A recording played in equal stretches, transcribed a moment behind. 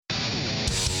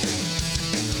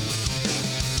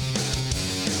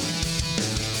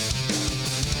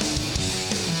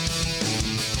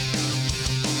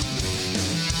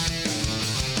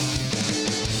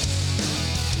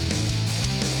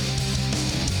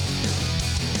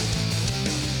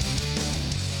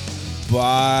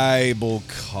Bible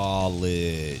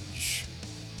college,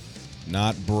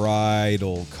 not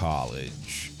bridal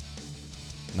college,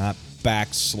 not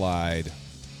backslide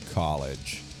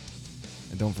college.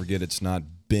 And don't forget, it's not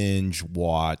binge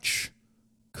watch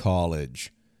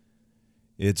college.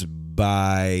 It's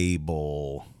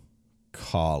Bible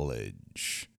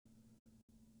college.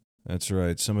 That's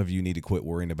right. Some of you need to quit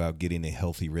worrying about getting a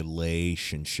healthy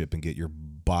relationship and get your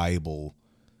Bible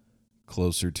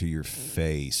closer to your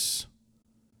face.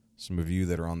 Some of you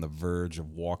that are on the verge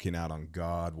of walking out on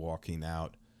God, walking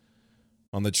out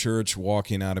on the church,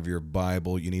 walking out of your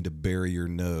Bible, you need to bury your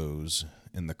nose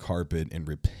in the carpet and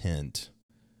repent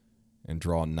and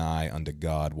draw nigh unto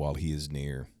God while he is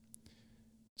near.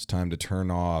 It's time to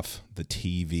turn off the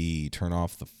TV, turn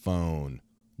off the phone.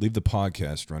 Leave the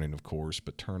podcast running, of course,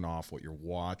 but turn off what you're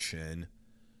watching.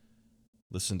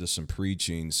 Listen to some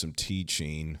preaching, some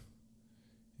teaching,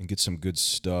 and get some good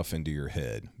stuff into your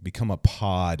head. Become a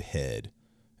pod head,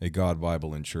 a God,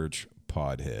 Bible, and Church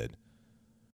pod head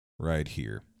right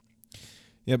here.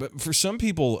 Yeah, but for some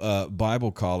people,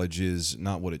 Bible college is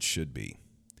not what it should be.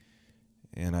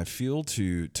 And I feel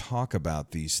to talk about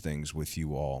these things with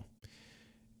you all.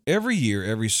 Every year,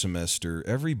 every semester,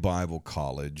 every Bible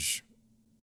college,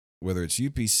 whether it's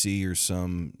UPC or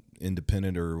some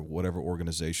independent or whatever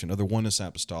organization, other Oneness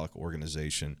Apostolic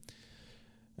organization,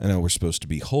 I know we're supposed to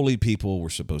be holy people, we're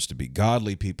supposed to be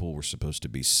godly people, we're supposed to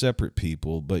be separate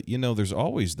people, but there's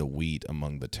always the wheat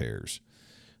among the tares.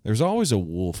 There's always a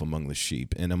wolf among the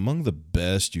sheep, and among the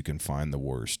best you can find the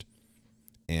worst.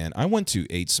 And I went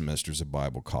to 8 semesters of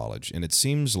Bible college, and it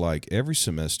seems like every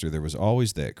semester there was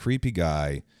always that creepy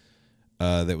guy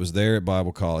that was there at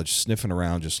Bible college sniffing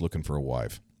around just looking for a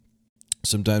wife.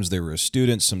 Sometimes they were a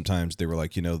student, sometimes they were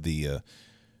like, the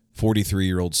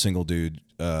 43-year-old single dude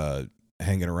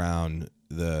hanging around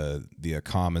the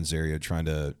commons area trying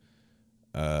to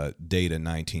date a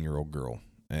 19-year-old girl.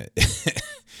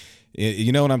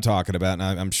 You know what I'm talking about, and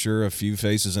I'm sure a few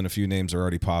faces and a few names are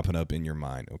already popping up in your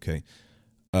mind, okay?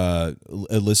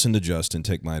 Listen to Justin,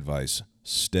 take my advice.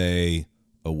 Stay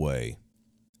away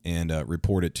and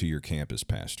report it to your campus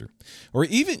pastor. Or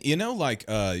even,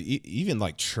 even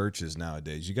like churches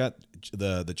nowadays. You got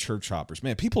the church hoppers.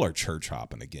 Man, people are church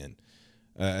hopping again.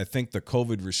 I think the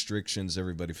COVID restrictions,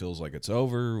 everybody feels like it's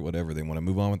over, whatever. They want to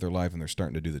move on with their life, and they're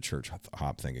starting to do the church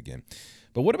hop thing again.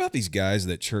 But what about these guys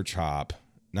that church hop,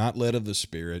 not led of the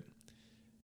Spirit,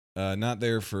 not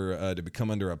there for to become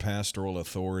under a pastoral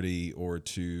authority or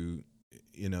to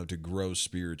grow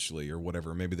spiritually or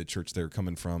whatever. Maybe the church they're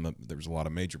coming from, there's a lot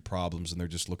of major problems, and they're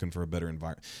just looking for a better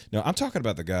environment. No, I'm talking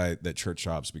about the guy that church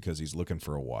hops because he's looking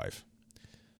for a wife.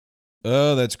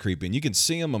 Oh, that's creepy. And you can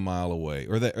see him a mile away.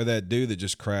 Or that dude that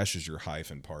just crashes your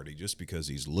hyphen party just because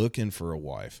he's looking for a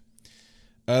wife.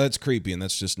 That's creepy, and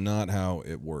that's just not how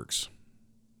it works.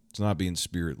 It's not being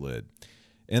Spirit-led.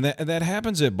 And that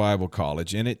happens at Bible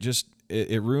college, and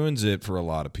it ruins it for a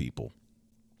lot of people.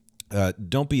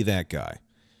 Don't be that guy.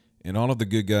 And all of the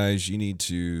good guys, you need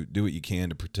to do what you can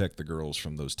to protect the girls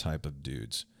from those type of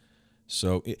dudes.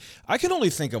 So I can only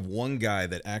think of one guy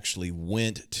that actually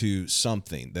went to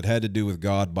something that had to do with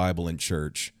God, Bible, and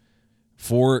church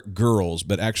for girls,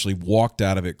 but actually walked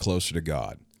out of it closer to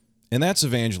God. And that's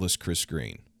evangelist Chris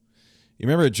Green. You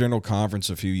remember at General Conference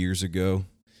a few years ago?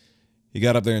 He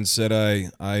got up there and said,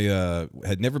 I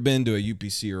had never been to a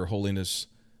UPC or a holiness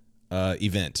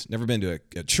event. Never been to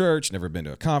a church, never been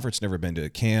to a conference, never been to a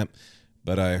camp.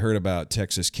 But I heard about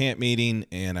Texas camp meeting,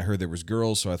 and I heard there was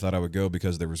girls, so I thought I would go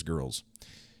because there was girls.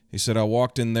 He said, I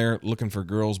walked in there looking for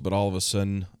girls, but all of a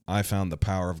sudden, I found the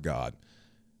power of God.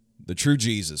 The true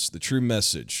Jesus, the true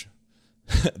message,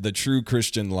 the true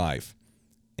Christian life.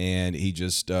 And he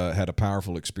just had a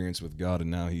powerful experience with God, and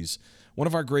now he's one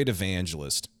of our great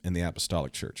evangelists in the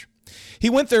Apostolic Church. He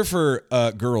went there for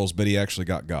girls, but he actually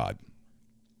got God.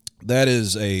 That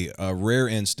is a rare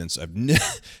instance. I've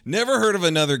never heard of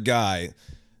another guy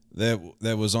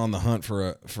that was on the hunt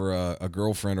for a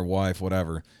girlfriend or wife,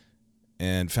 whatever,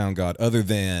 and found God other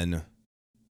than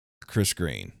Chris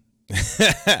Green.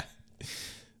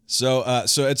 So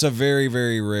it's a very,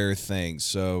 very rare thing.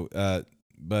 So,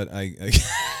 but I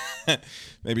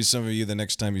maybe some of you, the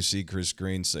next time you see Chris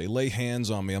Green, say, lay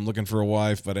hands on me. I'm looking for a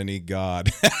wife, but I need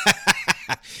God.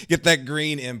 Get that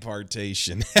green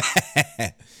impartation.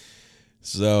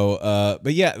 So,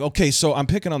 but yeah, okay, so I'm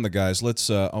picking on the guys.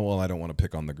 Let's, I don't want to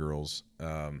pick on the girls.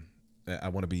 I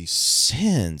want to be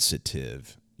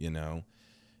sensitive,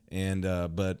 and,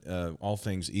 but all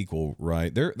things equal,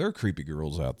 right? There are creepy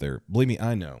girls out there. Believe me,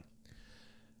 I know.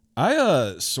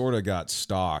 I sort of got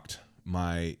stalked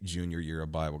my junior year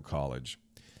of Bible college.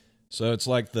 So it's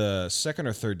like the second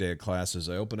or third day of classes.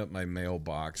 I open up my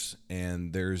mailbox,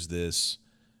 and there's this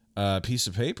piece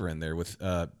of paper in there with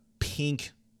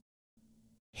pink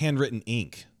handwritten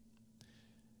ink.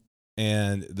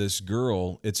 And this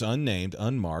girl, it's unnamed,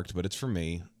 unmarked, but it's for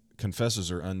me, confesses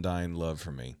her undying love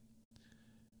for me.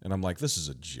 And I'm like, this is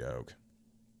a joke.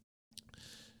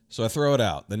 So I throw it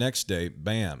out. The next day,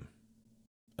 bam.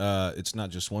 It's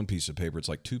not just one piece of paper, it's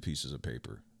like two pieces of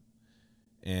paper.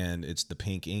 And it's the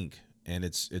pink ink, and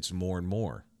it's more and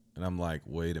more. And I'm like,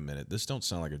 wait a minute, this don't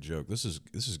sound like a joke. This is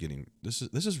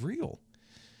real.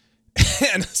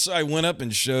 And so I went up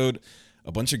and showed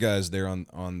a bunch of guys there in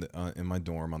my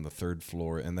dorm on the third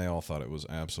floor, and they all thought it was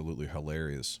absolutely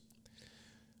hilarious.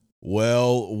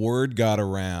 Well, word got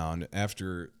around.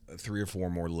 After 3 or 4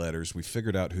 more letters, we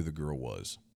figured out who the girl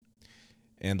was.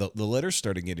 And the letters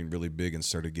started getting really big and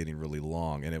started getting really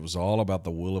long. And it was all about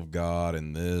the will of God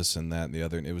and this and that and the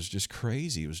other. And it was just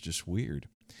crazy. It was just weird.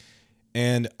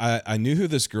 And I knew who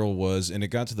this girl was, and it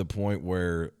got to the point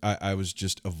where I was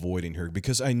just avoiding her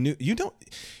because I knew you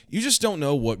just don't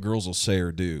know what girls will say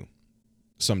or do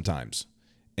sometimes.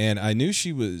 And I knew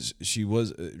she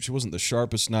wasn't the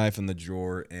sharpest knife in the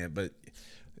drawer, but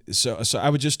so I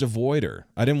would just avoid her.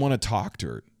 I didn't want to talk to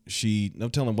her. No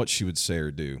telling what she would say or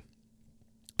do.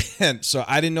 And so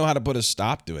I didn't know how to put a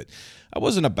stop to it. I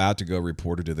wasn't about to go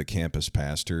report her to the campus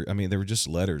pastor. I mean, they were just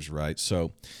letters, right?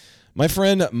 So my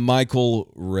friend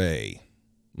Michael Ray,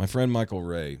 my friend back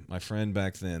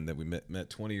then that we met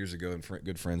 20 years ago and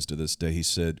good friends to this day, he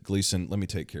said, Gleason, let me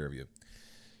take care of you.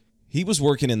 He was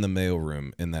working in the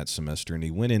mailroom in that semester, and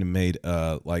he went in and made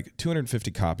like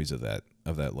 250 copies of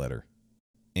that letter.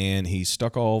 And he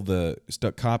stuck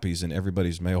copies in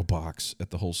everybody's mailbox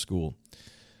at the whole school.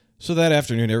 So that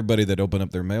afternoon, everybody that opened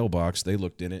up their mailbox, they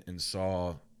looked in it and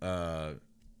saw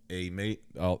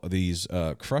these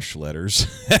crush letters.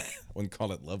 I wouldn't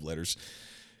call it love letters.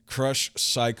 Crush,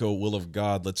 psycho, will of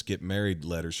God, let's get married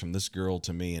letters from this girl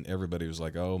to me. And everybody was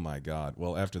like, oh, my God.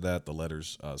 Well, after that, the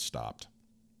letters stopped.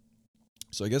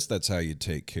 So I guess that's how you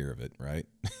take care of it, right?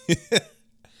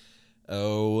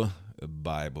 Oh,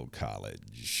 Bible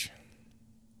College.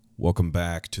 Welcome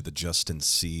back to the Justin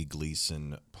C.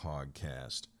 Gleason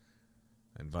podcast.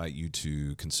 I invite you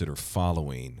to consider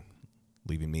following,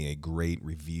 leaving me a great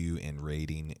review and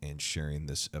rating, and sharing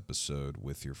this episode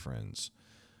with your friends.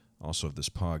 Also, if this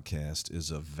podcast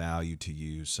is of value to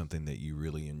you, something that you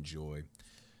really enjoy,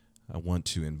 I want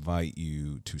to invite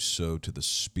you to sow to the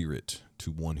Spirit,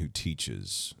 to one who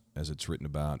teaches, as it's written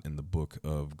about in the book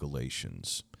of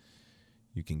Galatians.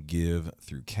 You can give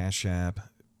through Cash App,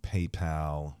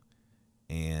 PayPal,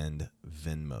 and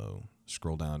Venmo.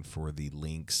 Scroll down for the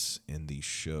links in the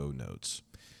show notes.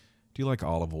 Do you like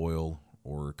olive oil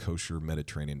or kosher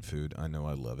Mediterranean food? I know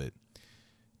I love it. Do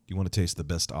you want to taste the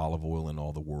best olive oil in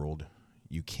all the world?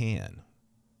 You can.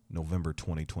 November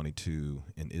 2022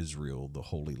 in Israel, the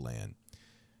Holy Land.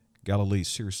 Galilee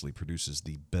seriously produces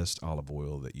the best olive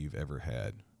oil that you've ever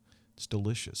had. It's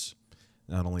delicious.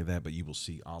 Not only that, but you will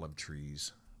see olive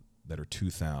trees that are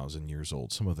 2,000 years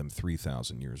old, some of them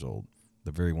 3,000 years old.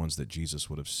 The very ones that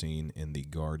Jesus would have seen in the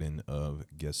Garden of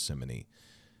Gethsemane.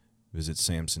 Visit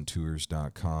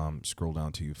samsontours.com, scroll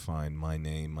down till you find my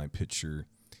name, my picture,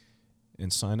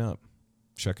 and sign up.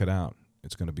 Check it out.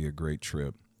 It's going to be a great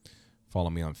trip. Follow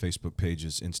me on Facebook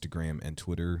pages, Instagram, and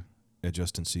Twitter at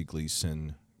Justin C.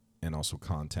 Gleason, and also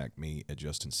contact me at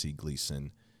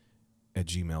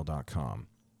justincgleason@gmail.com.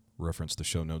 Reference the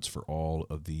show notes for all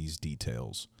of these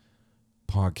details.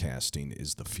 Podcasting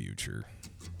is the future.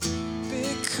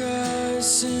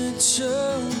 Because it's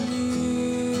your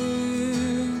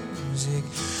music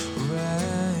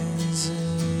rises.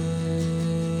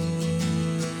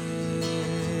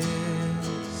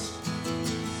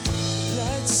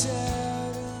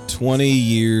 20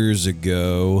 years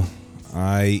ago,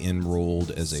 I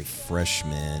enrolled as a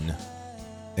freshman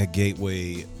at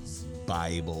Gateway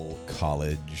Bible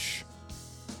College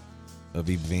of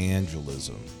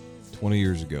Evangelism. 20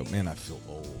 years ago. Man, I feel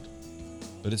old.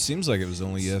 But it seems like it was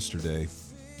only yesterday.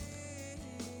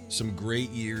 Some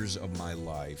great years of my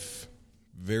life.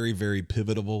 Very, very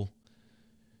pivotal.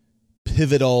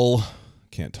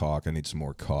 Can't talk. I need some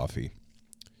more coffee.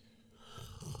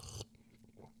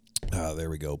 There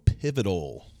we go.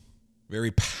 Pivotal. Very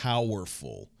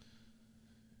powerful.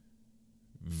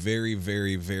 Very,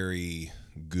 very, very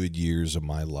good years of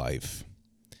my life.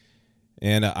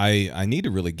 And I need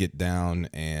to really get down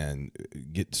and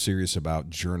get serious about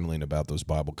journaling about those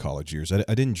Bible college years.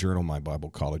 I didn't journal my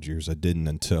Bible college years. I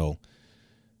didn't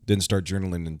start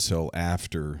journaling until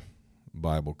after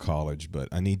Bible college. But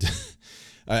I need to,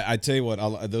 I tell you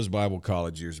what, those Bible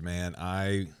college years, man,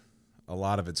 I a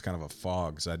lot of it's kind of a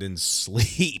fog because I didn't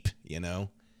sleep,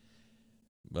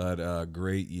 But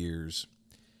great years.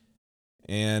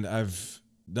 And I've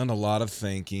done a lot of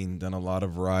thinking, done a lot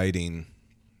of writing,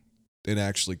 and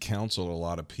actually counseled a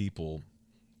lot of people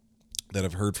that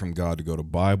have heard from God to go to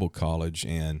Bible college.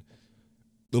 And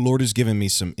the Lord has given me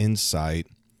some insight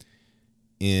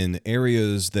in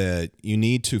areas that you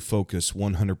need to focus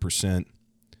 100%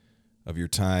 of your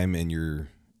time and your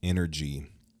energy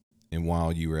and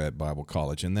while you are at Bible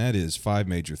college. And that is 5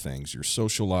 major things: your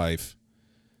social life,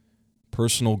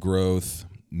 personal growth,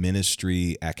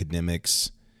 ministry,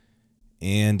 academics,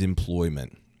 and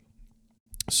employment.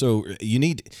 So you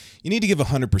need to give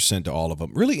 100% to all of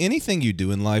them. Really, anything you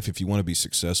do in life, if you want to be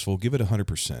successful, give it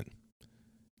 100%.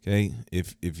 Okay?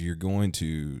 If you're going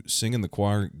to sing in the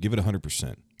choir, give it 100%.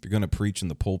 If you're going to preach in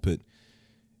the pulpit,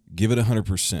 give it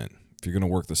 100%. If you're going to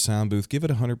work the sound booth, give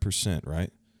it 100%,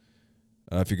 right?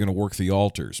 If you're going to work the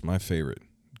altars, my favorite,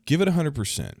 give it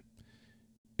 100%.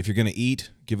 If you're going to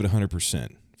eat, give it 100%.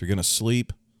 If you're going to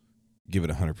sleep, give it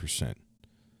 100%.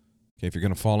 Okay, if you're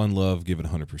going to fall in love, give it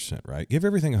 100%, right? Give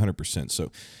everything 100%.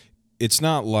 So it's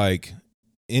not like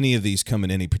any of these come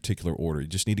in any particular order. You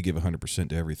just need to give 100%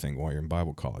 to everything while you're in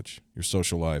Bible college: your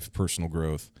social life, personal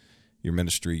growth, your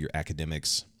ministry, your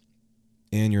academics,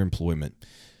 and your employment.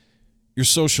 Your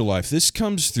social life, this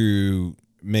comes through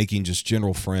making just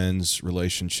general friends,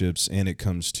 relationships, and it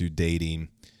comes to dating.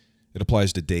 It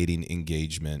applies to dating,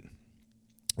 engagement,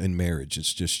 and marriage.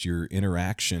 It's just your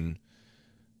interaction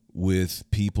with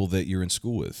people that you're in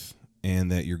school with and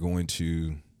that you're going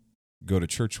to go to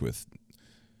church with,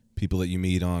 people that you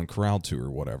meet on Corral Tour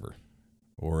or whatever,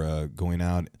 or going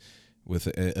out with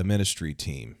a ministry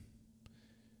team,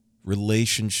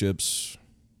 relationships,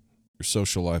 your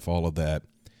social life, all of that.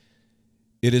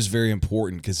 It is very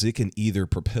important because it can either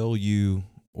propel you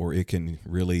or it can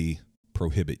really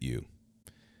prohibit you.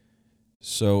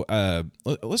 So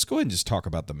let's go ahead and just talk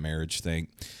about the marriage thing.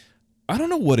 I don't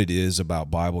know what it is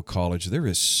about Bible college. There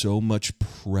is so much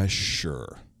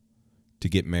pressure to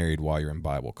get married while you're in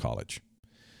Bible college.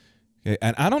 Okay,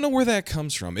 and I don't know where that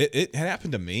comes from. It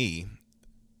happened to me.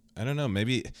 I don't know,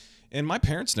 maybe, and my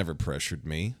parents never pressured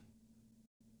me.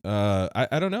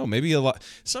 I don't know, maybe a lot.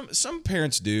 Some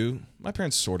parents do. My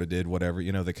parents sort of did, whatever.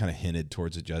 They kind of hinted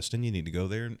towards it. Justin, you need to go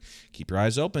there and keep your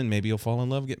eyes open. Maybe you'll fall in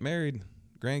love, get married,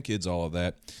 grandkids, all of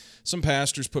that. Some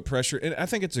pastors put pressure, and I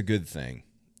think it's a good thing,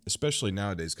 especially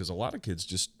nowadays, because a lot of kids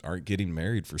just aren't getting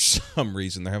married for some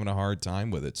reason. They're having a hard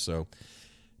time with it. So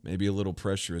maybe a little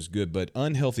pressure is good, but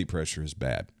unhealthy pressure is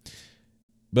bad.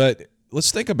 But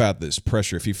let's think about this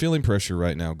pressure. If you're feeling pressure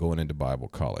right now going into Bible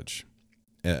college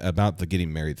about the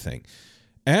getting married thing,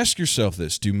 ask yourself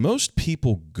this: do most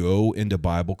people go into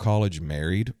Bible college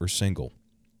married or single?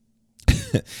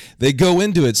 They go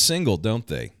into it single, don't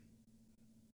they?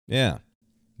 Yeah.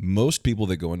 Most people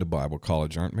that go into Bible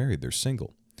college aren't married. They're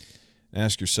single.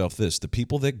 Ask yourself this: the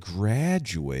people that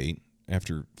graduate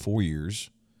after 4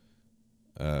 years,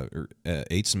 or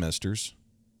 8 semesters,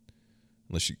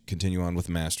 unless you continue on with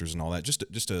masters and all that,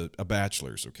 just a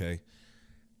bachelor's, okay?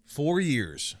 4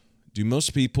 years. Do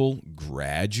most people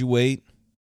graduate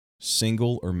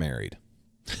single or married?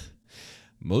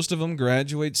 Most of them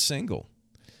graduate single.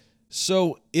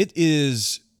 So it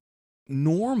is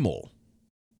normal.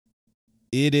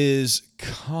 It is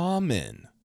common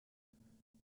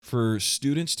for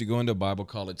students to go into Bible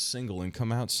college single and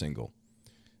come out single.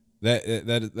 That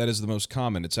is the most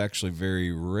common. It's actually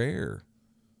very rare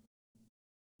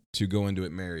to go into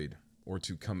it married or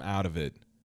to come out of it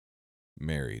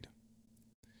married.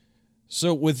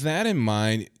 So with that in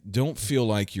mind, don't feel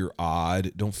like you're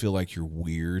odd. Don't feel like you're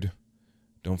weird.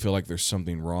 Don't feel like there's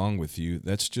something wrong with you.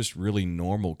 That's just really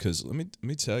normal, because let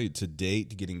me tell you, to date,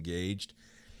 to get engaged,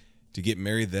 to get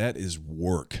married, that is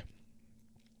work.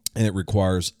 And it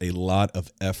requires a lot of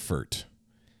effort.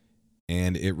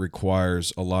 And it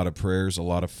requires a lot of prayers, a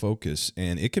lot of focus.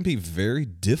 And it can be very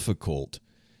difficult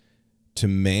to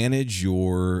manage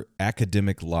your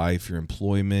academic life, your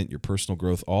employment, your personal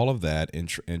growth, all of that, and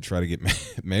try to get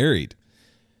married.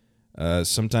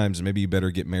 Sometimes maybe you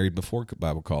better get married before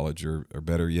Bible college, or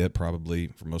better yet, probably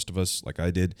for most of us, like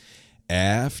I did,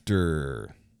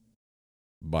 after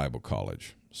Bible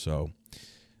college. So,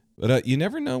 but you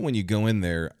never know when you go in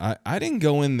there. I didn't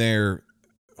go in there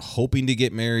hoping to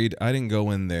get married. I didn't go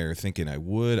in there thinking I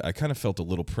would. I kind of felt a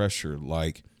little pressure,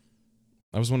 like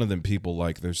I was one of them people,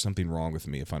 like there's something wrong with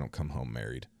me if I don't come home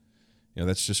married.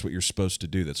 That's just what you're supposed to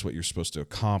do. That's what you're supposed to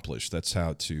accomplish. That's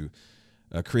how to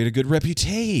create a good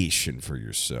reputation for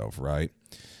yourself, right?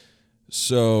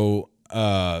 So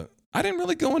I didn't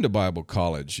really go into Bible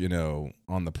college,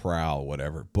 on the prowl,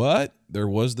 whatever. But there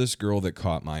was this girl that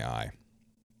caught my eye.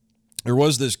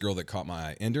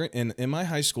 And in my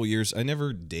high school years, I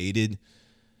never dated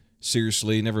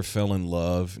seriously, never fell in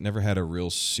love, never had a real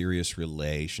serious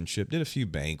relationship. Did a few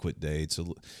banquet dates, a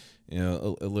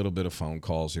little bit of phone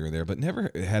calls here and there, but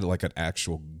never had like an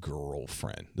actual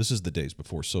girlfriend. This is the days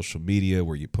before social media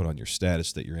where you put on your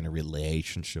status that you're in a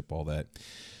relationship, all that.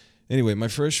 Anyway, my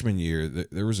freshman year,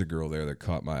 there was a girl there that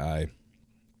caught my eye.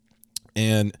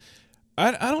 And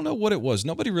I don't know what it was.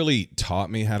 Nobody really taught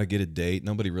me how to get a date.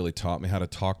 Nobody really taught me how to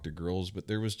talk to girls, but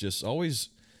there was just always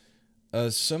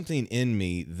something in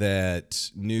me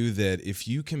that knew that if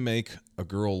you can make a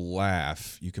girl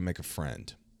laugh, you can make a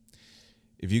friend.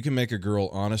 If you can make a girl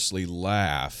honestly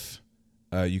laugh,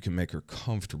 you can make her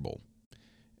comfortable.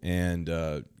 And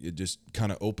it just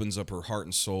kind of opens up her heart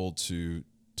and soul to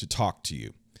talk to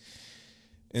you.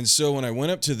 And so when I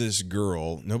went up to this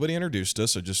girl, nobody introduced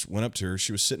us. I just went up to her.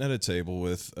 She was sitting at a table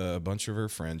with a bunch of her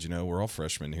friends. We're all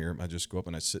freshmen here. I just go up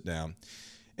and I sit down.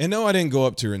 And no, I didn't go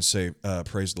up to her and say,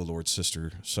 praise the Lord,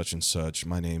 sister, such and such.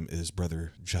 My name is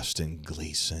Brother Justin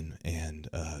Gleason, and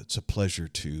it's a pleasure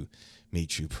to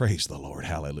meet you. Praise the Lord.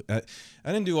 Hallelujah.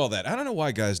 I didn't do all that. I don't know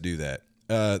why guys do that.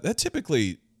 That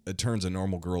typically turns a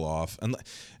normal girl off,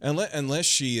 unless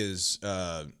she is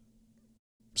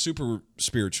super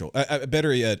spiritual.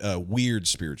 Better yet, weird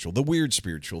spiritual. The weird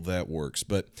spiritual, that works.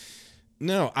 But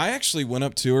no, I actually went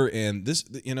up to her, and this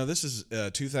is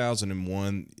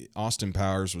 2001. Austin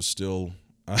Powers was still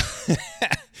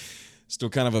still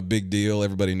kind of a big deal.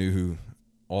 Everybody knew who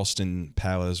Austin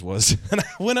Powers was. And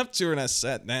I went up to her and I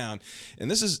sat down. And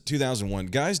this is 2001.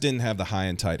 Guys didn't have the high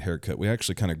and tight haircut. We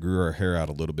actually kind of grew our hair out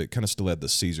a little bit. Kind of still had the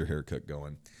Caesar haircut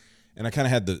going. And I kind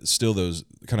of had still those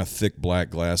kind of thick black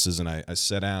glasses, and I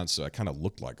sat down, so I kind of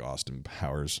looked like Austin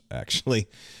Powers, actually.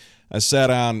 I sat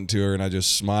down to her, and I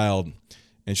just smiled,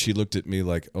 and she looked at me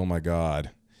like, oh, my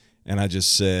God. And I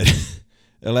just said,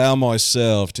 allow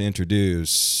myself to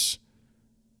introduce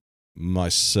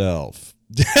myself.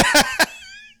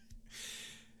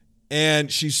 And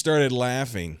she started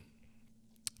laughing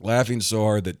so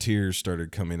hard that tears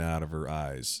started coming out of her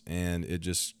eyes, and it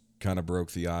just kind of broke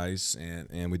the ice,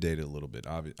 and we dated a little bit.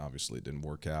 Obviously, it didn't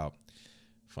work out.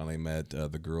 Finally met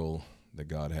the girl that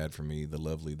God had for me, the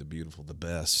lovely, the beautiful, the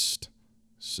best,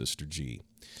 Sister G.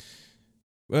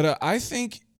 But I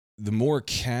think the more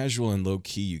casual and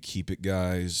low-key you keep it,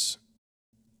 guys,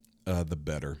 the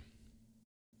better.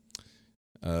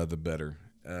 The better.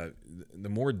 The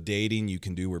more dating you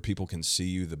can do where people can see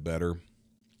you, the better.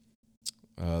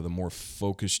 The more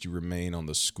focused you remain on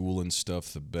the school and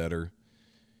stuff, the better.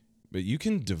 But you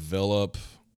can develop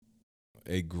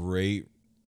a great,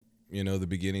 the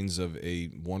beginnings of a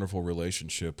wonderful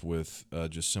relationship with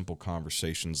just simple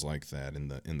conversations like that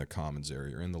in the commons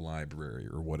area or in the library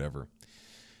or whatever.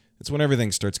 It's when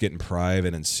everything starts getting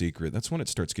private and secret. That's when it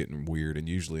starts getting weird and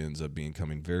usually ends up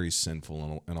becoming very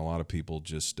sinful. And a lot of people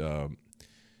just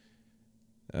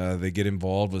they get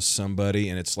involved with somebody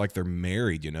and it's like they're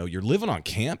married. You're living on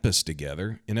campus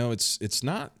together. It's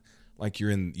not like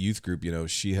you're in youth group,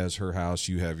 she has her house,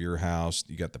 you have your house,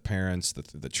 you got the parents,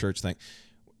 the church thing.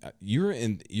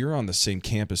 You're on the same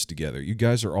campus together. You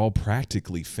guys are all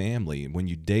practically family. And when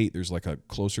you date, there's like a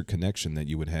closer connection that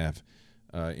you would have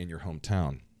in your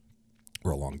hometown or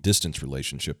a long distance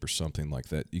relationship or something like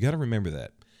that. You got to remember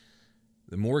that.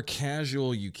 The more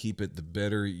casual you keep it, the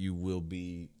better you will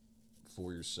be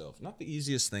for yourself. Not the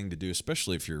easiest thing to do,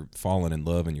 especially if you're falling in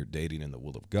love and you're dating in the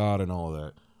will of God and all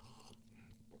that.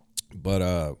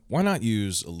 But why not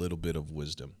use a little bit of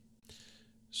wisdom?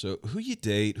 So who you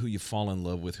date, who you fall in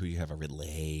love with, who you have a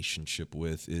relationship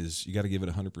with, is you got to give it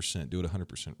 100%. Do it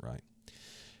 100% right.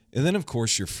 And then, of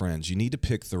course, your friends. You need to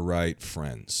pick the right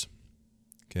friends.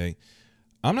 Okay?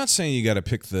 I'm not saying you got to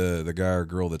pick the guy or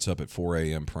girl that's up at 4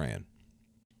 a.m. praying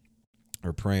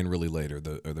or praying really late or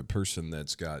the person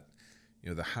that's got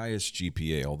the highest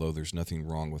GPA, although there's nothing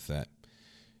wrong with that.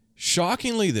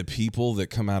 Shockingly, the people that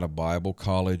come out of Bible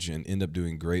college and end up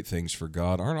doing great things for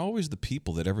God aren't always the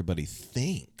people that everybody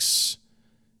thinks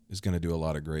is going to do a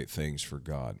lot of great things for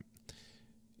God.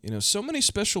 So many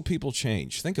special people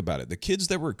change. Think about it. The kids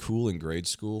that were cool in grade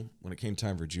school, when it came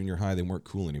time for junior high, they weren't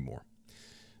cool anymore.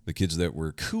 The kids that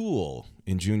were cool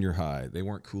in junior high, they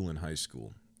weren't cool in high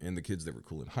school. And the kids that were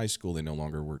cool in high school, they no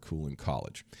longer were cool in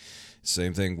college.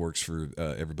 Same thing works for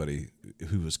everybody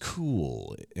who was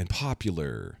cool and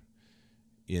popular,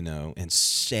 and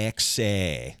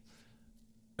sexy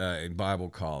in Bible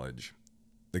college.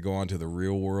 They go on to the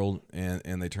real world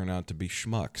and they turn out to be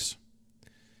schmucks.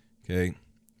 Okay?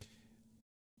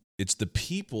 It's the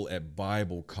people at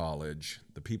Bible college,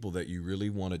 the people that you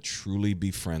really want to truly be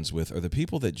friends with, are the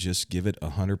people that just give it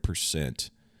 100%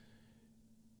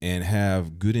 and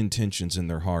have good intentions in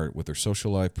their heart with their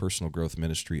social life, personal growth,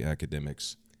 ministry,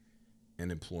 academics,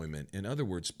 and employment. In other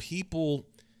words, people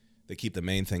that keep the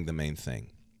main thing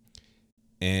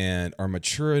and are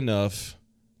mature enough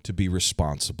to be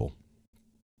responsible.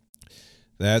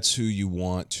 That's who you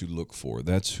want to look for.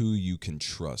 That's who you can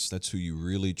trust. That's who you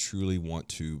really, truly want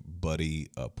to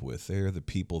buddy up with. They're the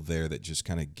people there that just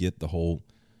kind of get the whole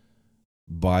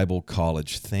Bible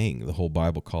college thing, the whole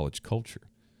Bible college culture.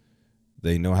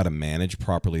 They know how to manage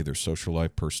properly their social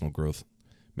life, personal growth,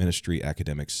 ministry,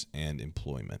 academics, and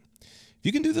employment. If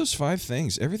you can do those 5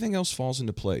 things, everything else falls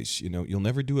into place. You know, you'll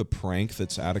never do a prank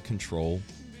that's out of control.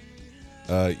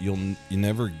 You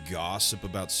never gossip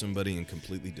about somebody and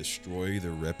completely destroy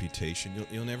their reputation.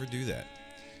 You'll never do that.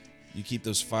 You keep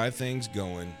those 5 things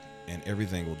going, and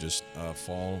everything will just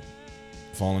fall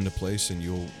into place, and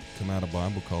you'll come out of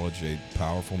Bible college a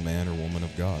powerful man or woman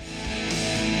of God.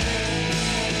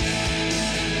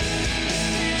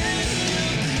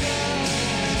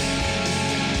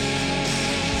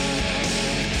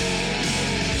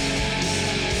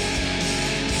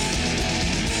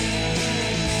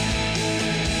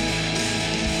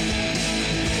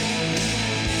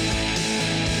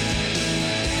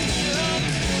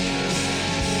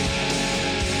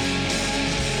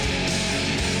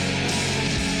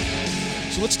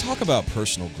 Let's talk about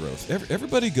personal growth.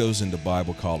 Everybody goes into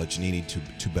Bible college needing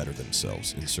to better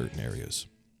themselves in certain areas.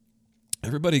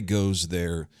 Everybody goes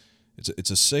there. It's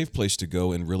a safe place to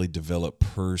go and really develop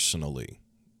personally,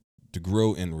 to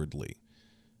grow inwardly,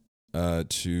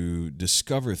 to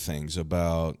discover things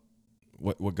about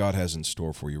what God has in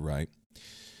store for you, right?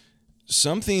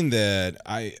 Something that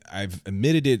I've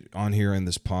admitted it on here in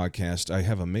this podcast, I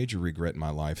have a major regret in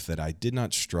my life that I did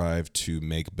not strive to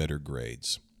make better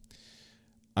grades.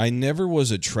 I never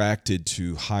was attracted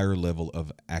to higher level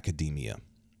of academia.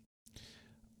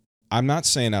 I'm not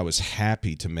saying I was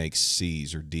happy to make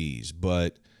C's or D's,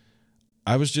 but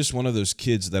I was just one of those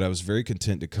kids that I was very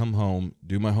content to come home,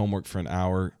 do my homework for an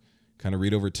hour, kind of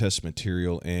read over test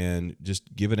material, and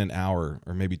just give it an hour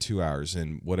or maybe 2 hours.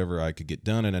 And whatever I could get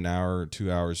done in an hour or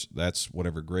 2 hours, that's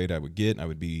whatever grade I would get. I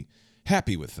would be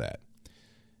happy with that.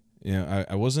 You know,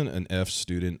 I wasn't an F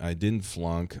student. I didn't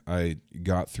flunk. I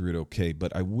got through it okay,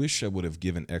 but I wish I would have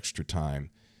given extra time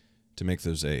to make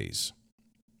those A's.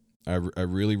 I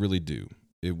really, really do.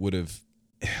 It would have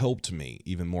helped me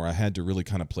even more. I had to really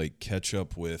kind of play catch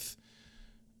up with,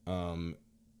 I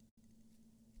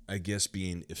guess,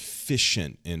 being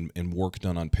efficient in work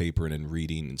done on paper and in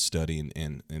reading and studying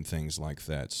and things like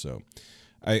that. So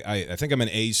I think I'm an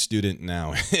A student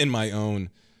now in my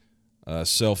own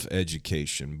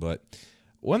self-education. But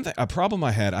a problem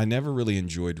I had, I never really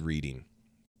enjoyed reading.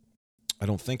 I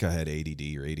don't think I had ADD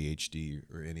or ADHD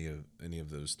or any of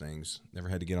those things. Never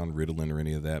had to get on Ritalin or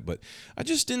any of that. But I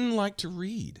just didn't like to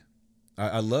read.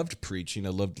 I loved preaching. I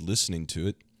loved listening to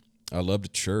it. I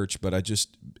loved church. But I just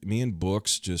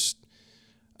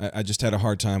had a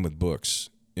hard time with books.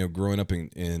 You know, growing up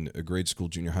in a grade school,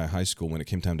 junior high school, when it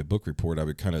came time to book report, I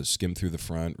would kind of skim through the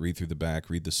front, read through the back,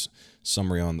 read the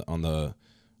summary on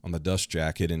the dust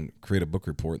jacket, and create a book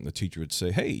report. And the teacher would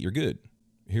say, "Hey, you're good.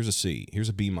 Here's a C. Here's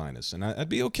a B minus," and I'd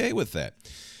be okay with that.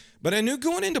 But I knew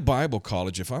going into Bible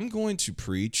college, if I'm going to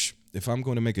preach, if I'm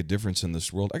going to make a difference in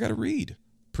this world, I got to read.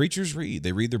 Preachers read.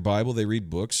 They read their Bible. They read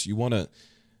books. You want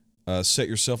to set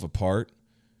yourself apart.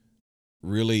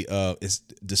 Really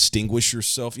distinguish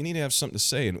yourself. You need to have something to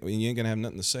say, and you ain't going to have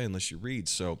nothing to say unless you read.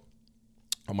 So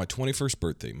on my 21st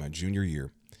birthday, my junior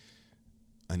year,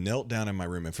 I knelt down in my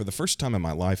room, and for the first time in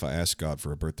my life, I asked God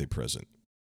for a birthday present.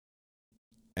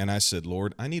 And I said,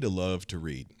 "Lord, I need a love to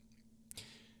read.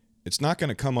 It's not going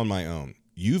to come on my own.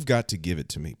 You've got to give it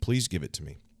to me. Please give it to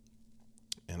me."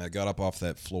 And I got up off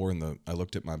that floor, and I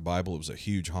looked at my Bible. It was a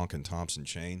huge Honkin' Thompson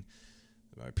chain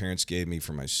that my parents gave me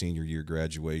for my senior year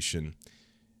graduation.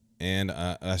 And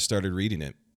I started reading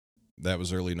it. That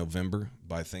was early November.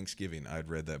 By Thanksgiving, I'd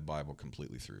read that Bible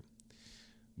completely through.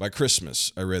 By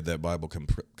Christmas, I read that Bible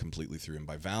completely through. And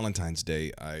by Valentine's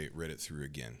Day, I read it through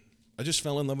again. I just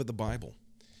fell in love with the Bible.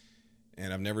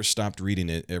 And I've never stopped reading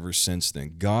it ever since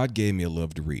then. God gave me a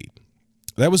love to read.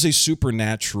 That was a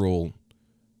supernatural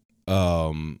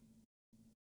level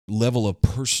of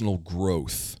personal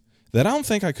growth that I don't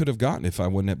think I could have gotten if I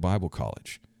wasn't at Bible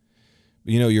college.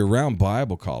 You know, you're around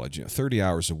Bible college, 30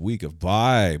 hours a week of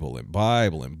Bible and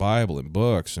Bible and Bible and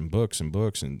books and books and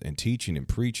books and teaching and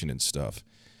preaching and stuff.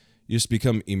 You just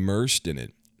become immersed in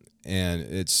it. And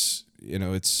it's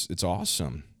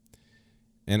awesome.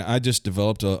 And I just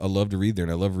developed a love to read there,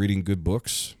 and I love reading good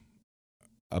books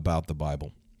about the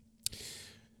Bible.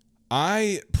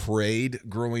 I prayed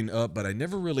growing up, but I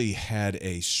never really had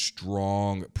a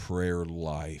strong prayer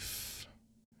life.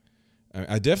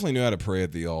 I definitely knew how to pray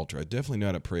at the altar. I definitely knew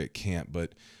how to pray at camp,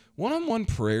 but one-on-one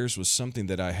prayers was something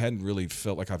that I hadn't really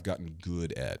felt like I've gotten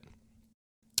good at.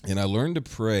 And I learned to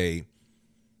pray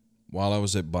while I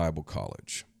was at Bible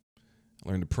college. I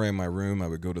learned to pray in my room. I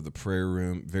would go to the prayer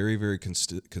room very, very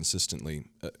consistently.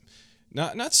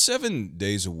 Not 7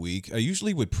 days a week. I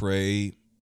usually would pray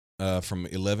from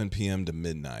 11 p.m. to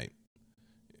midnight.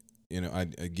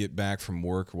 I'd get back from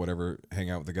work or whatever, hang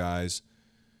out with the guys,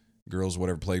 girls,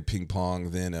 whatever, play ping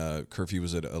pong. Then curfew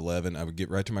was at 11. I would get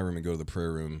right to my room and go to the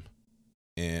prayer room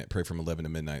and pray from 11 to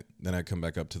midnight. Then I'd come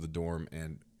back up to the dorm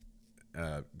and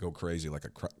go crazy like a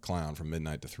clown from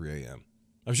midnight to 3 a.m.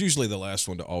 I was usually the last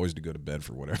one to go to bed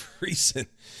for whatever reason.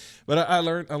 But I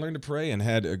learned to pray and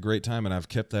had a great time, and I've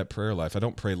kept that prayer life. I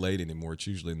don't pray late anymore. It's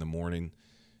usually in the morning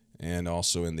and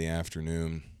also in the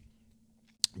afternoon.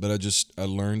 But I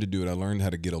learned to do it. I learned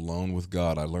how to get alone with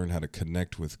God. I learned how to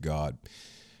connect with God.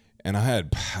 And I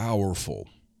had powerful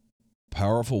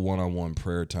one-on-one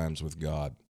prayer times with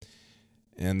God.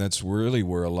 And that's really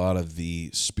where a lot of the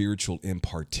spiritual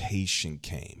impartation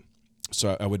came.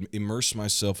 So I would immerse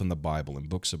myself in the Bible and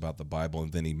books about the Bible,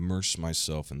 and then immerse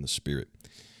myself in the Spirit.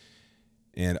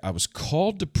 And I was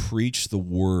called to preach the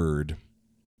word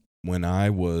when I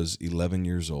was 11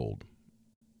 years old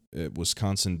at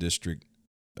Wisconsin District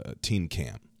Teen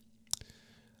Camp.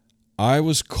 I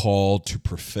was called to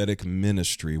prophetic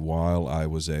ministry while I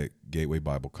was at Gateway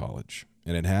Bible College.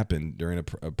 And it happened during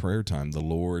a prayer time. The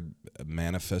Lord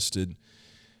manifested.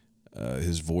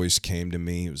 His voice came to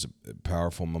me. It was a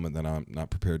powerful moment that I'm not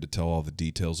prepared to tell all the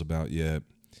details about yet.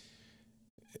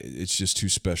 It's just too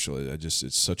special.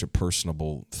 It's such a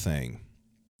personable thing.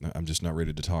 I'm just not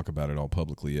ready to talk about it all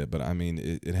publicly yet. But I mean,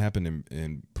 it happened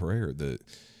in prayer. The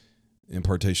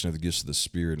impartation of the gifts of the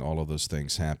Spirit and all of those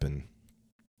things happen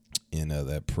in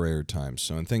that prayer time.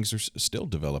 So, and things are still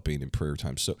developing in prayer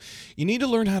time. So you need to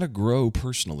learn how to grow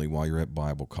personally while you're at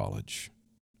Bible college.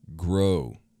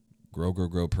 Grow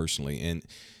personally. And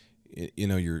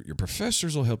your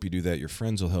professors will help you do that, your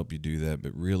friends will help you do that,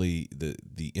 but really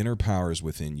the inner power is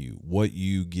within you. What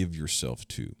you give yourself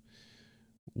to,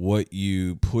 what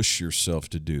you push yourself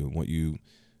to do, what you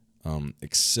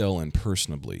excel in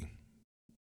personally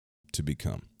to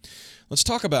become. Let's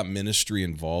talk about ministry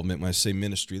involvement. When I say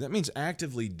ministry, that means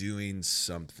actively doing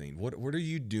something. What are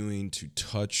you doing to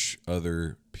touch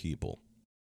other people?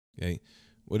 Okay?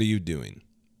 What are you doing?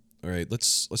 All right,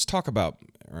 let's talk about,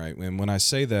 all right, and when I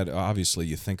say that, obviously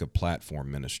you think of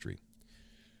platform ministry.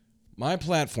 My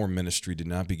platform ministry did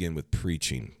not begin with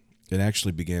preaching. It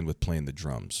actually began with playing the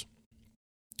drums.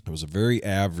 I was a very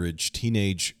average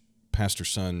teenage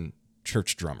pastor-son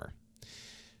church drummer.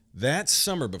 That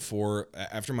summer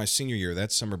after my senior year,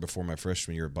 that summer before my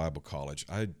freshman year at Bible college,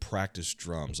 I had practiced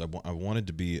drums. I wanted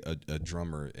to be a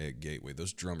drummer at Gateway.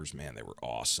 Those drummers, man, they were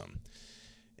awesome.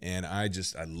 And I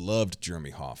loved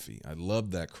Jeremy Hoffey. I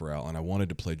loved that chorale, and I wanted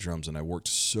to play drums, and I worked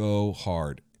so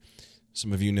hard.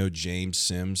 Some of you know James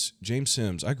Sims. James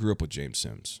Sims, I grew up with James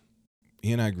Sims.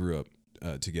 He and I grew up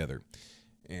together.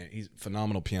 And he's a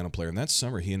phenomenal piano player. And that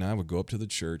summer, he and I would go up to the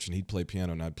church, and he'd play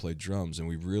piano, and I'd play drums, and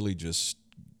we really just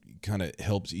kind of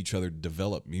helped each other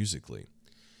develop musically.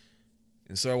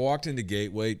 And so I walked into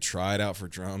Gateway, tried out for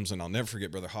drums, and I'll never forget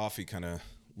Brother Hoffey kind of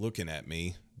looking at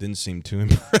me, didn't seem too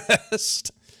impressed.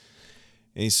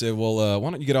 And he said, well, why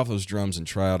don't you get off those drums and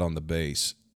try out on the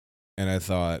bass? And I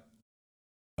thought,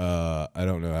 I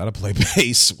don't know how to play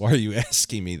bass. Why are you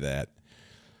asking me that?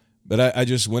 But I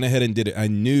just went ahead and did it. I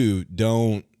knew,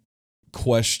 don't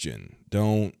question,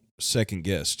 don't second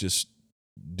guess, just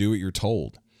do what you're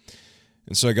told.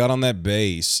 And so I got on that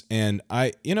bass, and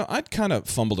I'd kind of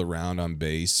fumbled around on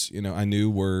bass. I knew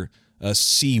where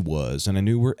C was, and I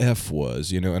knew where F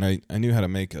was, and I knew how to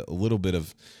make a little bit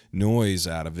of noise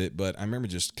out of it, but I remember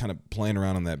just kind of playing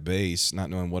around on that bass, not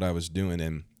knowing what I was doing,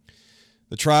 and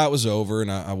the tryout was over,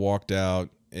 and I walked out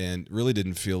and really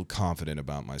didn't feel confident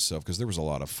about myself because there was a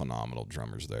lot of phenomenal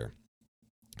drummers there.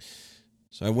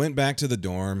 So I went back to the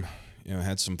dorm,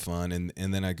 had some fun,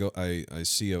 and then I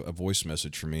see a voice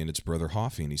message from me, and it's Brother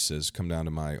Hoffey, and he says, come down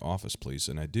to my office, please,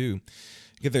 and I do.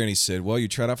 I get there, and he said, well, you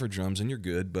tried out for drums, and you're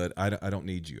good, but I don't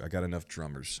need you. I got enough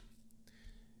drummers.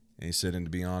 And he said, and to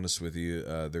be honest with you,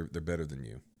 they're better than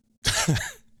you.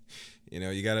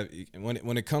 You gotta,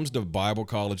 when it comes to Bible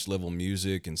college level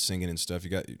music and singing and stuff, you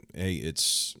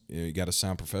gotta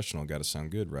sound professional, gotta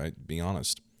sound good, right? Be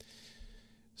honest.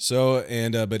 So,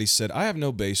 but he said, I have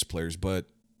no bass players, but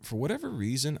for whatever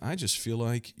reason, I just feel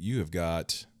like you have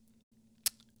got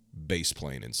bass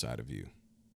playing inside of you.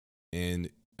 And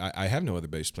I have no other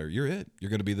bass player. You're it. You're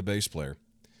going to be the bass player.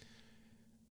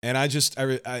 And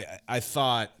I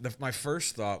thought, my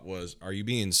first thought was, are you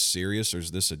being serious, or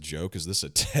is this a joke? Is this a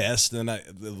test? And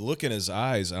the look in his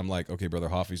eyes, I'm like, okay, Brother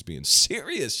Hoffy's being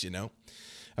serious, I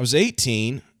was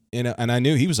 18, and I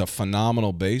knew he was a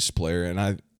phenomenal bass player, and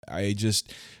I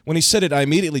just, when he said it, I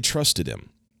immediately trusted him.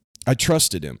 I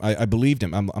trusted him. I believed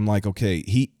him. I'm like, okay,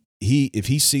 he if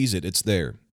he sees it, it's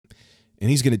there. And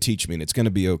he's going to teach me, and it's going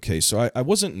to be okay. So I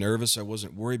wasn't nervous. I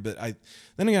wasn't worried. But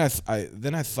then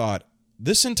I thought,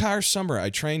 this entire summer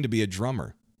I trained to be a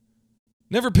drummer.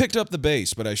 Never picked up the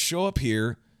bass, but I show up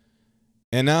here,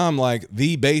 and now I'm like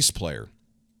the bass player.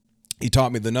 He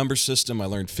taught me the number system. I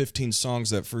learned 15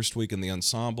 songs that first week in the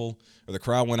ensemble, or the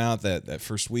crowd went out that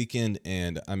first weekend,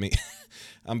 and I mean,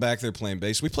 I'm back there playing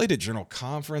bass. We played at General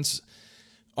Conference,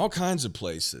 all kinds of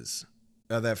places.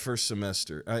 That first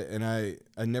semester.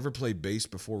 I never played bass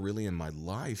before really in my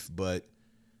life, but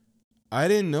I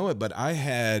didn't know it, but I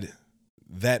had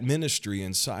that ministry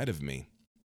inside of me.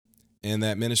 And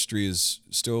that ministry is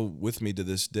still with me to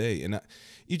this day. And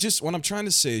what I'm trying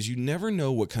to say is, you never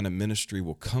know what kind of ministry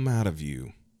will come out of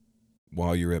you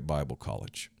while you're at Bible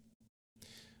college.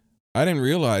 I didn't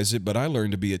realize it, but I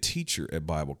learned to be a teacher at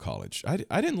Bible college. I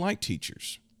didn't like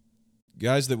teachers.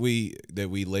 Guys that we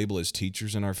label as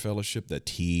teachers in our fellowship, the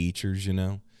teachers,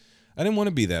 I didn't want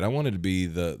to be that. I wanted to be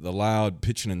the loud,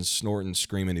 pitching and snorting,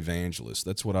 screaming evangelist.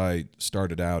 That's what I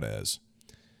started out as.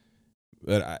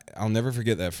 But I'll never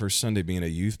forget that first Sunday being a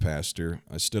youth pastor.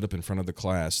 I stood up in front of the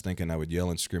class thinking I would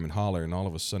yell and scream and holler, and all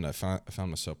of a sudden I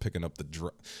found myself picking up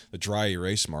the dry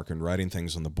erase marker and writing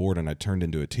things on the board, and I turned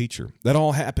into a teacher. That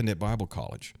all happened at Bible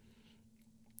college.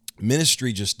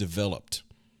 Ministry just developed.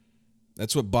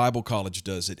 That's what Bible college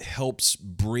does. It helps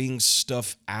bring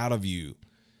stuff out of you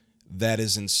that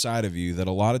is inside of you that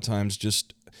a lot of times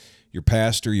just your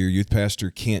pastor, your youth pastor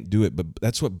can't do it. But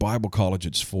that's what Bible college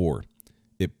is for.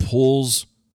 It pulls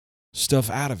stuff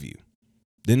out of you.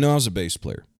 Didn't know I was a bass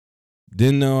player.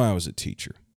 Didn't know I was a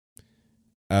teacher.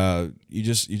 You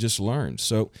just learn.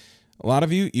 So a lot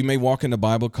of you may walk into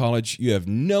Bible college. You have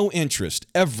no interest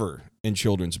ever in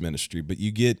children's ministry, but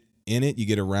you get in it, you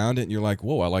get around it, and you're like,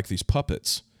 whoa, I like these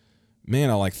puppets. Man,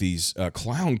 I like these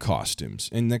clown costumes.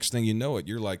 And next thing you know it,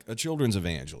 you're like a children's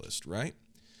evangelist, right?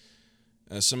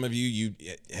 Some of you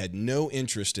had no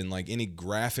interest in like any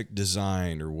graphic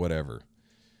design or whatever.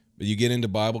 But you get into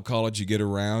Bible college, you get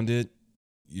around it,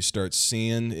 you start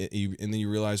seeing it, and then you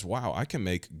realize, wow, I can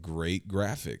make great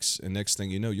graphics. And next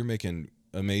thing you know, you're making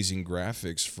amazing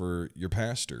graphics for your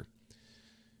pastor.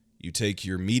 You take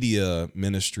your media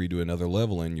ministry to another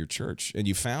level in your church, and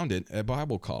you found it at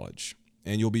Bible college,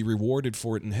 and you'll be rewarded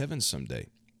for it in heaven someday.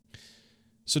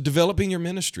 So developing your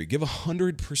ministry, give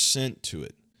 100% to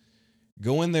it.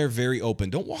 Go in there very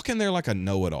open. Don't walk in there like a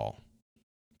know-it-all,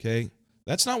 okay?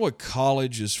 That's not what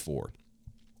college is for.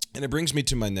 And it brings me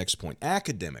to my next point,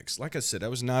 academics. Like I said, I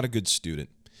was not a good student.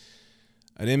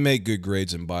 I didn't make good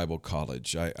grades in Bible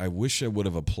college. I wish I would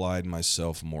have applied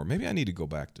myself more. Maybe I need to go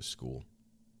back to school.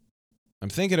 I'm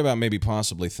thinking about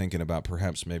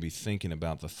perhaps thinking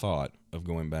about the thought of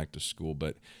going back to school,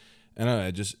 but I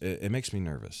don't know, it makes me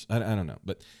nervous. I don't know.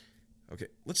 But okay,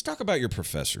 let's talk about your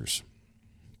professors.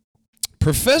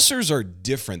 Professors are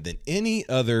different than any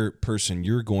other person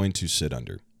you're going to sit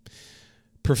under.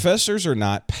 Professors are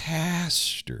not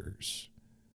pastors.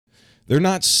 They're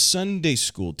not Sunday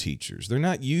school teachers. They're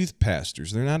not youth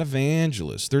pastors. They're not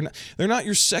evangelists. They're not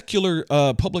your secular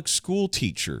public school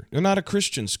teacher. They're not a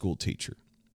Christian school teacher.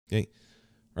 Okay?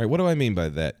 All right, what do I mean by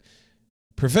that?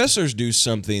 Professors do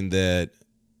something that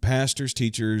pastors,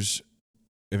 teachers,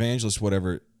 evangelists,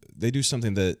 whatever, they do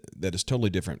something that is totally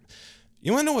different.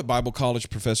 You want to know what Bible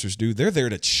college professors do? They're there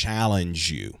to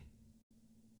challenge you.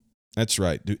 That's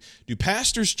right. Do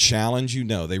pastors challenge you?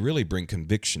 No, they really bring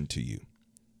conviction to you.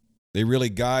 They really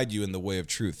guide you in the way of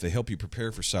truth. They help you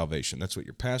prepare for salvation. That's what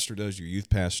your pastor does, your youth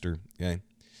pastor, okay?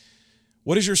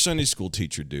 What does your Sunday school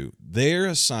teacher do? Their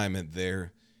assignment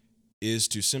there is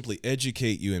to simply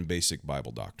educate you in basic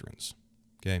Bible doctrines,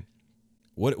 okay?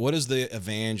 What is the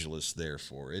evangelist there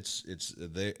for? It's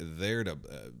there to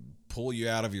pull you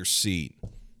out of your seat,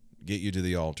 get you to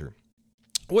the altar.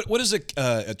 What is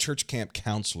a church camp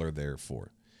counselor there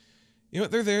for? You know,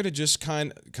 they're there to just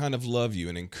kind of love you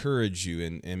and encourage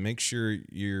you and make sure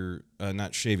you're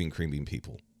not shaving creaming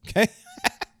people, okay?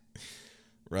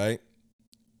 Right?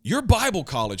 Your Bible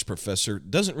college professor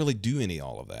doesn't really do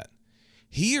all of that.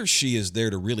 He or she is there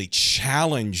to really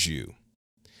challenge you.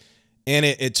 And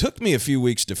it took me a few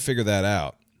weeks to figure that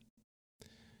out.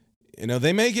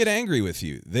 They may get angry with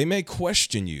you. They may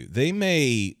question you. They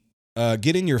may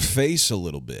get in your face a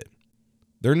little bit.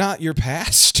 They're not your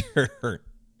pastor.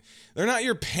 They're not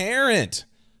your parent.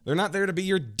 They're not there to be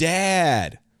your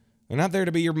dad. They're not there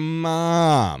to be your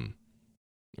mom.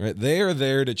 Right? They are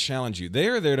there to challenge you. They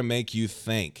are there to make you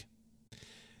think.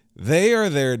 They are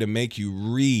there to make you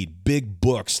read big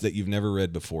books that you've never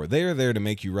read before. They are there to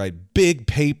make you write big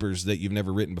papers that you've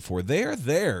never written before. They are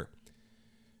there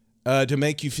to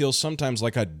make you feel sometimes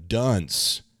like a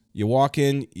dunce. You walk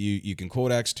in, you can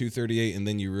quote Acts 2:38, and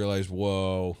then you realize,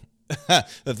 whoa,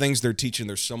 the things they're teaching,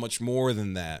 there's so much more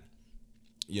than that.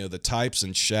 The types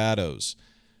and shadows,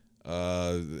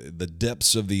 the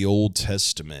depths of the Old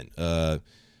Testament.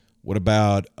 What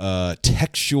about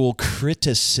textual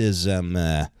criticism?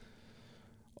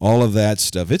 All of that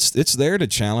stuff. It's there to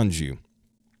challenge you.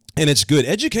 And it's good.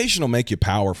 Education will make you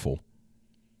powerful.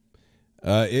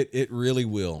 It really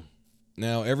will.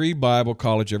 Now, every Bible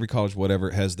college, every college,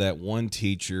 whatever, has that one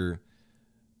teacher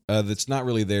that's not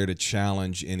really there to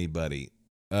challenge anybody.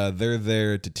 They're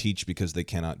there to teach because they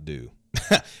cannot do.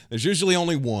 There's usually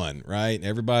only one, right?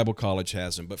 Every Bible college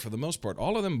has them. But for the most part,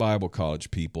 all of them Bible college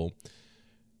people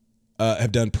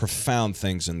have done profound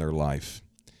things in their life.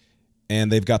 And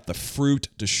they've got the fruit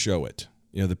to show it.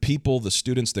 The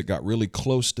students that got really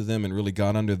close to them and really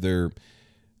got under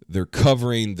their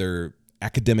covering, their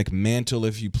academic mantle,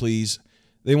 if you please,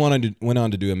 they went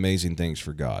on to do amazing things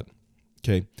for God.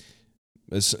 Okay?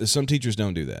 Some teachers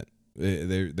don't do that.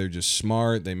 They're just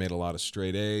smart. They made a lot of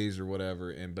straight A's or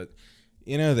whatever. But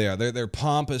they are. They're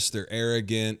pompous. They're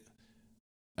arrogant.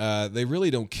 They really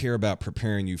don't care about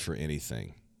preparing you for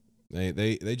anything.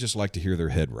 They just like to hear their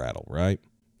head rattle, right?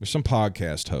 There's some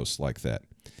podcast hosts like that.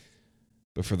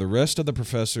 But for the rest of the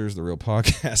professors, the real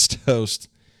podcast hosts,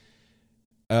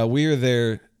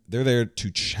 they're there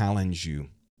to challenge you,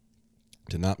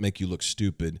 to not make you look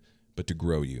stupid, but to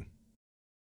grow you.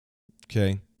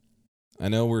 Okay? I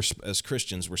know as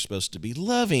Christians, we're supposed to be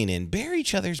loving and bear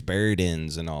each other's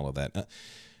burdens and all of that.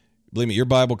 Believe me, your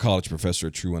Bible college professor,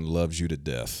 a true one, loves you to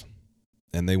death.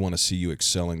 And they want to see you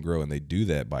excel and grow, and they do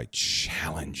that by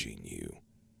challenging you.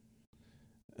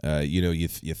 You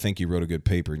think you wrote a good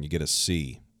paper and you get a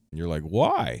C. And you're like,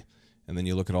 why? And then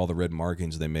you look at all the red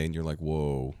markings they made and you're like,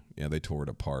 whoa, yeah, they tore it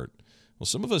apart. Well,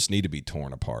 some of us need to be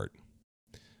torn apart.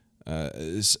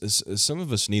 Some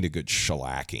of us need a good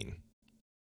shellacking.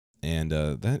 And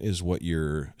that is what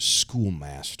your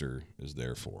schoolmaster is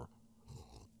there for.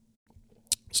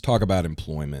 Let's talk about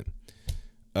employment.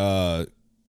 I'm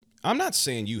not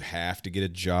saying you have to get a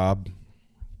job.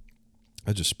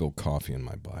 I just spilled coffee in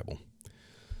my Bible.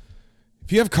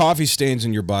 If you have coffee stains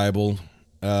in your Bible,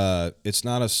 it's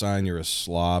not a sign you're a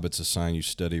slob. It's a sign you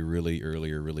study really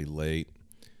early or really late,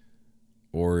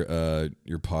 or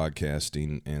you're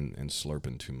podcasting and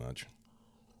slurping too much.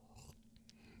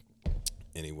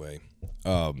 Anyway,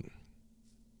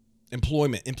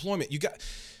 employment. You got,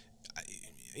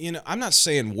 I'm not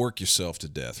saying work yourself to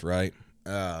death, right?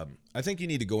 I think you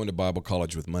need to go into Bible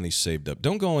college with money saved up.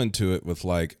 Don't go into it with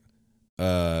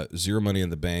zero money in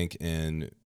the bank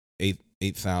and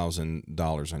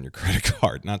 $8,000 on your credit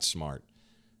card. Not smart.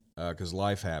 Because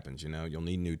life happens, You'll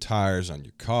need new tires on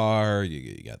your car.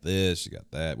 You got this, you got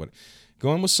that.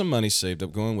 Go in with some money saved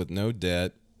up. Go in with no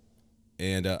debt.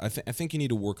 And I think you need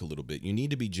to work a little bit. You need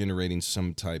to be generating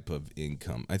some type of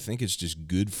income. I think it's just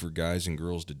good for guys and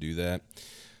girls to do that.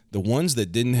 The ones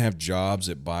that didn't have jobs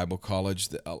at Bible college,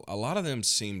 a lot of them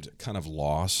seemed kind of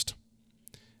lost.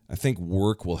 I think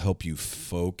work will help you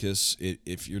focus.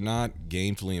 If you're not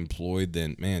gainfully employed,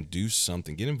 then, man, do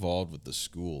something. Get involved with the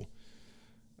school.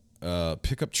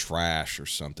 Pick up trash or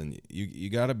something. You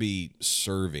got to be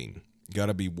serving. You got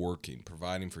to be working,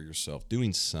 providing for yourself,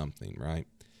 doing something, right?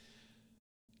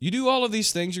 You do all of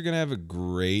these things, you're going to have a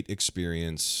great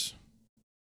experience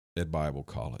at Bible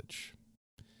college.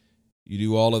 You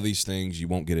do all of these things, you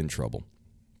won't get in trouble.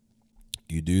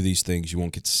 You do these things, you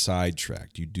won't get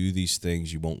sidetracked. You do these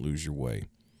things, you won't lose your way.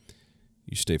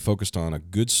 You stay focused on a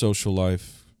good social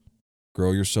life,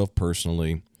 grow yourself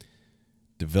personally,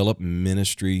 develop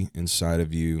ministry inside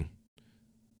of you,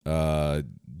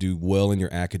 do well in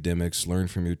your academics, learn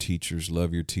from your teachers,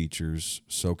 love your teachers,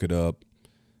 soak it up,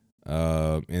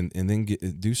 and then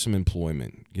do some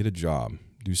employment, get a job,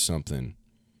 do something,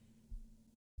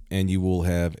 and you will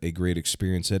have a great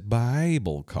experience at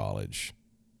Bible college.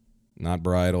 Not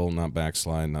bridal, not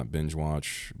backslide, not binge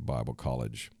watch, Bible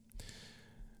college.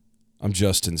 I'm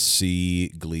Justin C.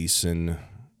 Gleason.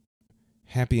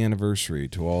 Happy anniversary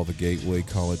to all the Gateway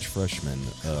College freshmen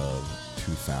of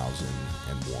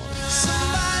 2001.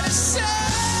 Somebody save me.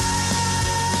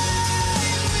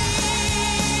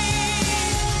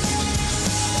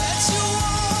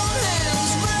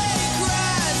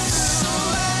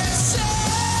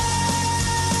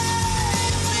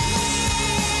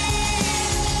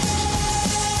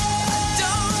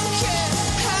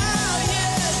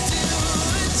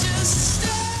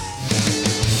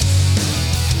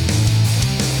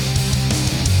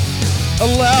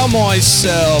 allow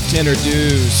myself to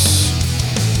introduce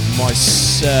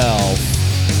myself,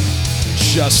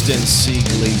 Justin C.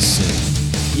 Gleason.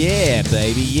 Yeah,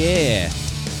 baby, yeah.